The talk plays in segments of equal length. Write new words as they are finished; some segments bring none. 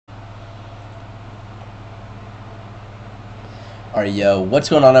Alright, yo, what's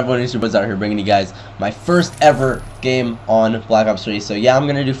going on, everyone? It's your boys out here bringing you guys my first ever game on Black Ops 3. So yeah, I'm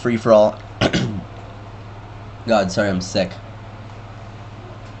gonna do free-for-all. God, sorry, I'm sick.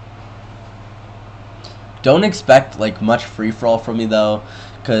 Don't expect like much free-for-all from me though,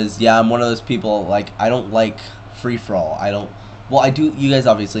 cause yeah, I'm one of those people, like, I don't like free-for-all. Well, I do. You guys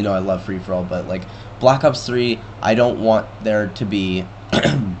obviously know I love free-for-all, but like Black Ops 3, I don't want there to be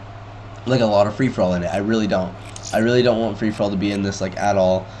like a lot of free-for-all in it. I really don't want free-for-all to be in this like at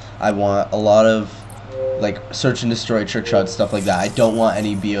all. I want a lot of like search and destroy, trick shots, stuff like that. I don't want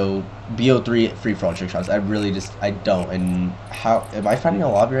any BO3 free-for-all trick shots. I don't. And how am I finding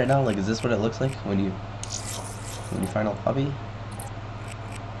a lobby right now? Like, is this what it looks like when you find a lobby?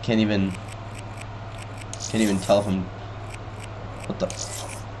 Can't even tell if I'm. What the?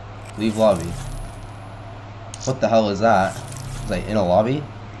 Leave lobby. What the hell is that? Was I in a lobby?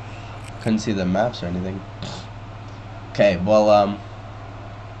 Couldn't see the maps or anything. Okay, well,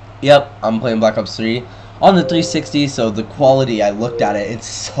 yep, I'm playing Black Ops 3 on the 360, so the quality, I looked at it, it's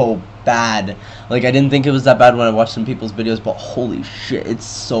so bad. Like, I didn't think it was that bad when I watched some people's videos, but holy shit, it's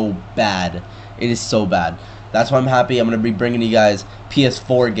so bad. It is so bad. That's why I'm happy. I'm going to be bringing you guys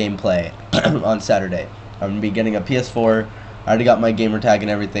PS4 gameplay on Saturday. I'm going to be getting a PS4. I already got my gamer tag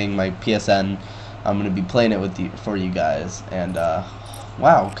and everything, my PSN. I'm going to be playing it for you guys. And,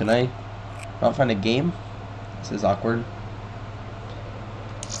 wow, can I not find a game? This is awkward.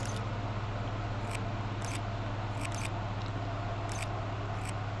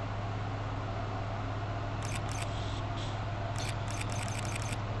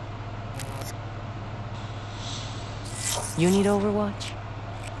 You need Overwatch?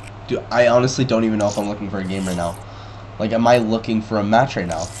 Dude, I honestly don't even know if I'm looking for a game right now. Like, am I looking for a match right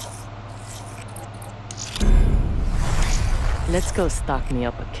now? Let's go stock me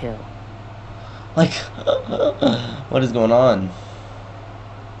up a kill. Like, what is going on?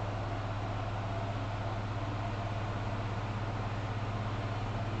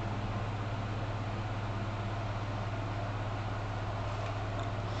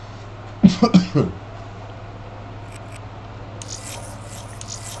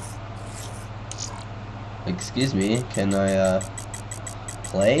 Excuse me, can I,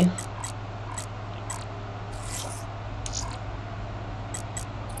 play?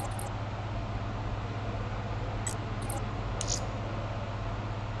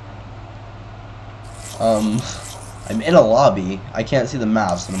 I'm in a lobby. I can't see the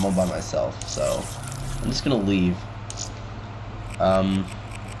maps and I'm all by myself, so I'm just gonna leave.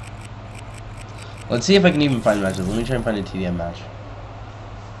 Let's see if I can even find matches. Let me try and find a TDM match.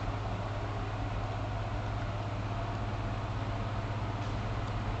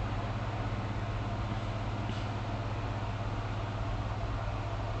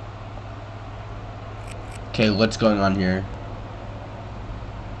 Okay, what's going on here?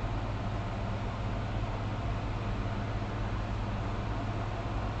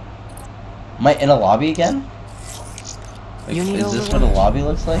 Am I in a lobby again? Like, is this what a lobby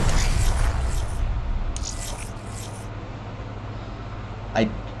looks like? I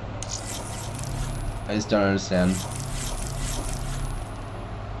just don't understand.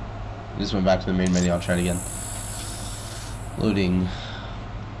 I just went back to the main menu. I'll try it again. Loading.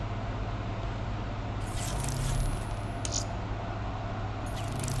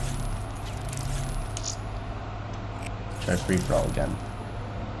 Try free-for-all again.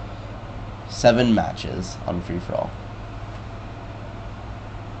 7 matches on free-for-all.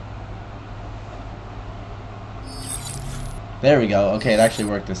 There we go. Okay, it actually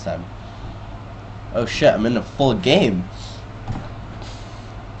worked this time. Oh shit, I'm in a full game.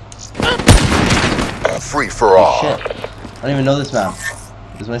 Free-for-all. Oh, shit. I don't even know this map.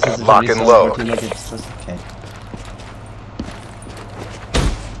 Is my sensitivity Lock and still load. 14 like it's supposed to? Okay.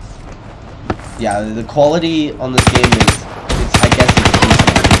 Yeah, the quality on this game is, I guess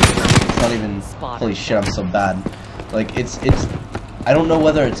it's not even, holy shit, I'm so bad. Like, it's, I don't know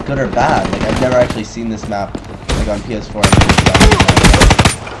whether it's good or bad. Like, I've never actually seen this map, like, on PS4.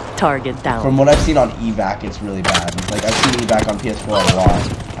 Target down. From what I've seen on evac, it's really bad. Like, I've seen evac on PS4 a lot.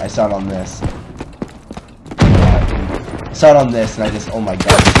 I saw it on this. I saw it on this, and I just, oh my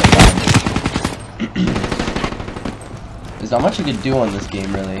god, it's so bad. There's not much you could do on this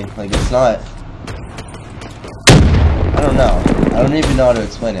game, really. Like, it's not... I don't know. I don't even know how to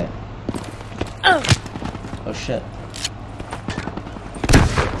explain it. Oh shit.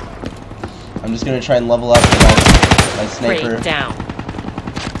 I'm just gonna try and level up my sniper down.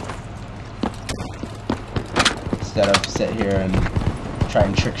 instead of sit here and try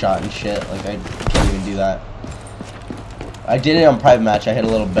and trick shot and shit. Like, I can't even do that. I did it on private match. I hit a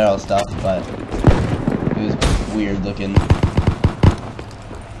little barrel stuff, but it was weird looking.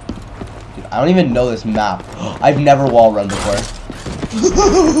 I don't even know this map. I've never wall run before.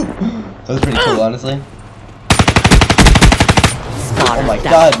 That was pretty cool, honestly. Oh my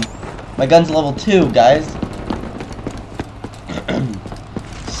god. My gun's level 2, guys.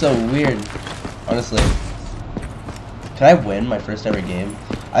 So weird. Honestly. Can I win my first ever game?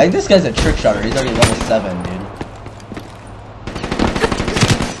 I think this guy's a trick shotter. He's already level 7, dude.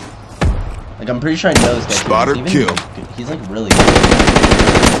 Like, I'm pretty sure I know this guy. Spotter kill. He's like really good.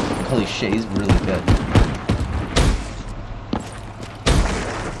 Like, holy shit, he's really good.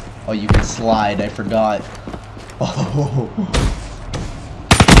 Oh, you can slide. I forgot. Oh.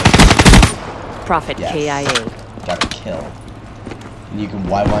 Prophet Yes. KIA. Got a kill. And you can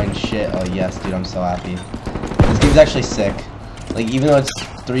Y-wind shit. Oh yes, dude, I'm so happy. This game's actually sick. Like, even though it's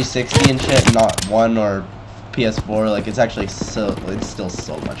 360 and shit, not 1 or PS4, like, it's actually so, it's still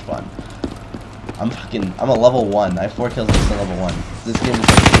so much fun. I'm a level 1. I have 4 kills and I'm still level 1. This game is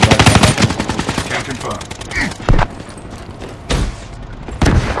like, Can confirm.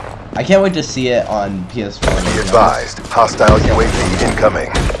 I can't wait to see it on PS4. Be advised, hostile UAV incoming.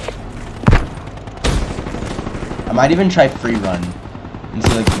 I might even try free run and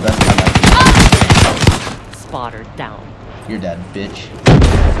see like the best time I can. Spotter down. You're dead, bitch.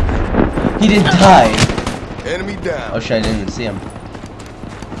 He didn't die. Enemy down. Oh shit, I didn't even see him.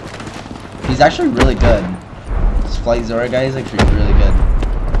 He's actually really good. This Flight Zyroh guy is actually really good.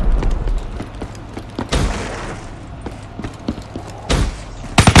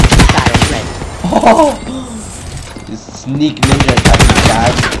 Oh! This sneak ninja attacking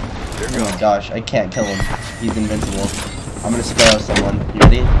tag. Oh my gosh, I can't kill him. He's invincible. I'm gonna Sparrow someone. You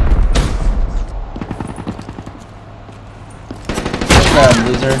ready? Sparrow,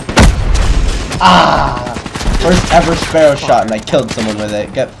 loser. Ah! First ever Sparrow shot and I killed someone with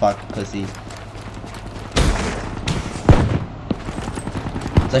it. Get fucked, pussy.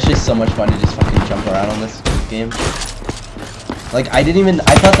 It's actually so much fun to just fucking jump around on this game. Like, I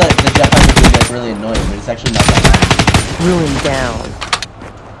thought that the jetpack would be like really annoying, but it's actually not that bad. Ruin down.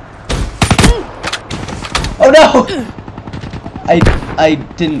 Oh no! I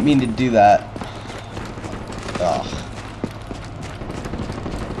didn't mean to do that. Ugh.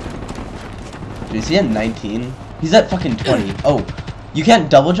 Dude, is he at 19? He's at fucking 20. Oh, you can't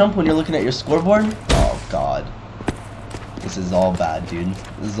double jump when you're looking at your scoreboard? Oh god. This is all bad, dude.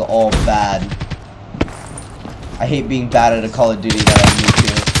 This is all bad. I hate being bad at a Call of Duty that I'm new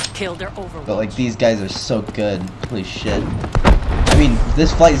to. Killed their Overwatch. But like, these guys are so good. Holy shit. I mean,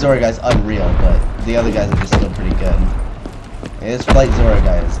 this Flight Zyroh guy's unreal, but the other guys are just still pretty good. Hey, this Flight Zyroh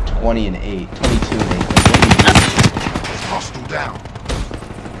guy is 20 and 8, 22 and 8. Like, Hostile down.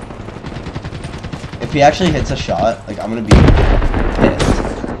 if he actually hits a shot, like, I'm gonna be pissed.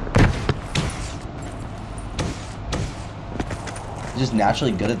 He's just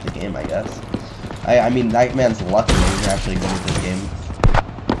naturally good at the game, I guess. I mean, that man's lucky that he's actually good at this game.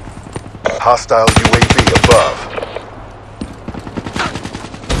 Hostile UAV above.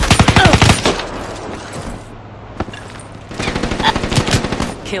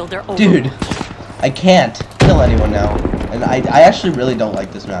 Killed their Overwatch. Dude, I can't kill anyone now. And I actually really don't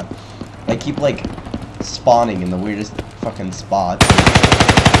like this map. I keep, like, spawning in the weirdest fucking spots.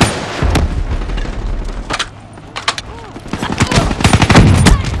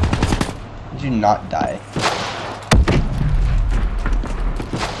 Did you not die?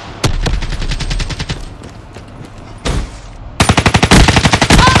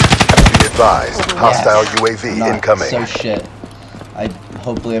 Be advised, hostile UAV Not incoming. so shit. I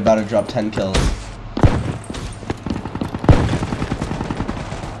hopefully about to drop 10 kills.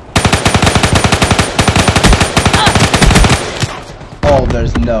 Oh,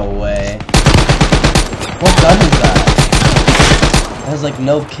 there's no way. What gun is that? It has like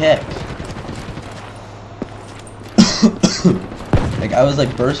no kick. Like, I was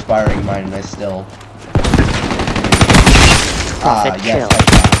like burst firing mine and I still. Ah, yes,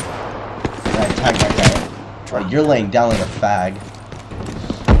 I tagged that guy. Oh, you're laying down like a fag.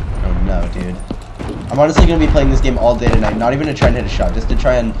 Oh no, dude. I'm honestly gonna be playing this game all day tonight, not even to try and hit a shot, just to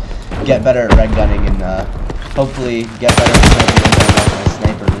try and get better at red gunning and hopefully get better at my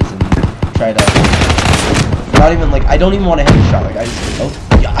snipers and try to not even like I don't even want to hit a shot. Like I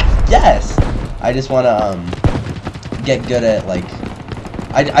just yes. I just want to get good at like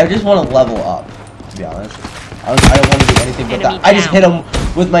I just want to level up. To be honest, I don't want to do anything but that. I just hit him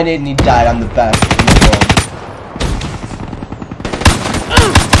with my nade and he died. I'm the best in the world.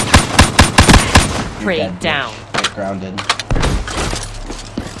 Prey Dead, down. Get grounded.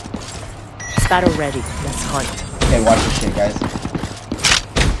 Battle ready. Let's hunt. Okay, watch this shit, guys.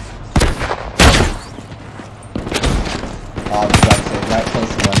 Oh, I was about to say, that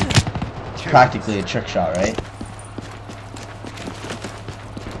close one. practically a trick shot, right?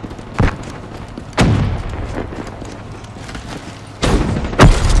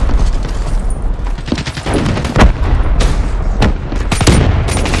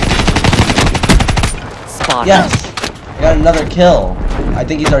 Spot. Yes! I got another kill. I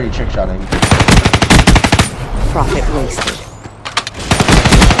think he's already trick shotting. Profit wasted.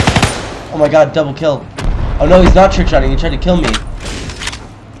 Oh my god, double kill. Oh no, he's not trick shotting. He tried to kill me.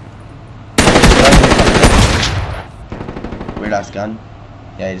 Weird ass gun.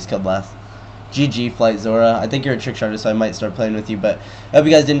 Yeah, he just killed last. GG, Flight Zora. I think you're a trick shotter, so I might start playing with you. But I hope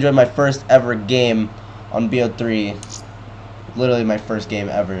you guys enjoyed my first ever game on BO3. Literally my first game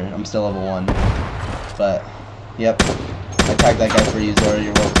ever. I'm still level 1. But, yep. I tagged that guy for you, Zora.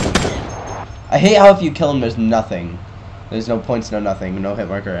 You're welcome. I hate how if you kill him, there's nothing. There's no points, no nothing, no hit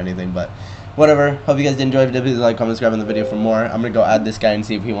marker or anything. But whatever. Hope you guys did enjoy. If you did, please like, comment, subscribe on the video for more. I'm gonna go add this guy and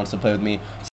see if he wants to play with me.